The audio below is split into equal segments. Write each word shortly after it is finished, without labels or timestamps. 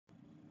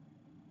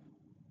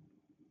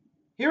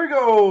Here we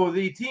go.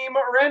 The team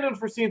randoms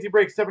for C&C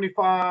break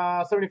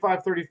 75,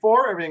 75,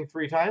 34. Everything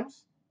 3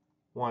 times.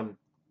 1,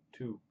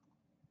 2,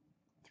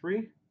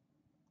 3.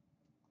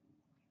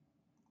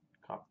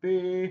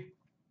 Copy.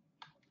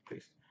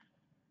 Paste.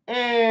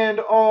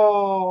 And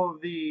all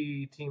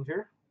the teams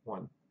here.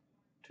 1,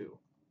 2,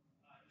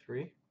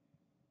 3.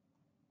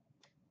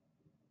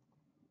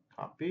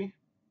 Copy.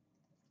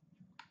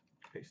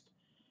 Paste.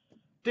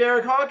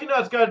 Derek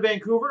Hawkinut's got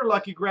Vancouver.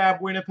 Lucky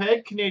Grab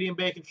Winnipeg. Canadian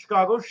Bacon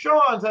Chicago.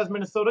 Sean's has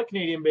Minnesota.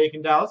 Canadian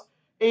Bacon Dallas.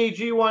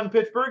 AG1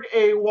 Pittsburgh.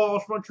 A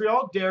Walsh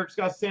Montreal. Derek's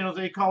got San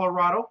Jose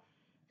Colorado.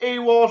 A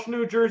Walsh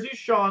New Jersey.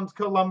 Sean's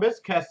Columbus.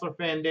 Kessler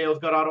Fandale's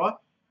got Ottawa.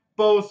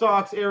 Bo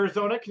Sox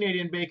Arizona.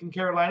 Canadian Bacon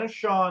Carolina.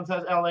 Sean's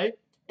has LA.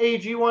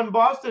 AG1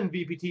 Boston.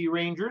 VPT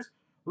Rangers.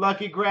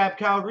 Lucky Grab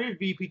Calgary.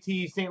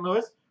 VPT St.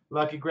 Louis.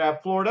 Lucky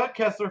Grab Florida.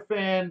 Kessler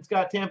Fan's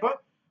got Tampa.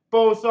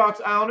 Bo Sox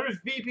Islanders.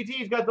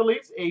 VPT's got the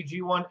Leafs.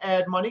 AG1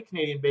 Ad Money.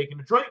 Canadian Bacon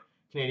Detroit.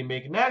 Canadian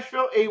Bacon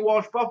Nashville. A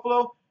Walsh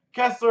Buffalo.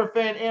 Kessler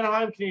Fan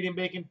Anaheim. Canadian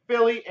Bacon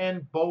Philly.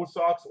 And Bo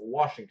Sox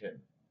Washington.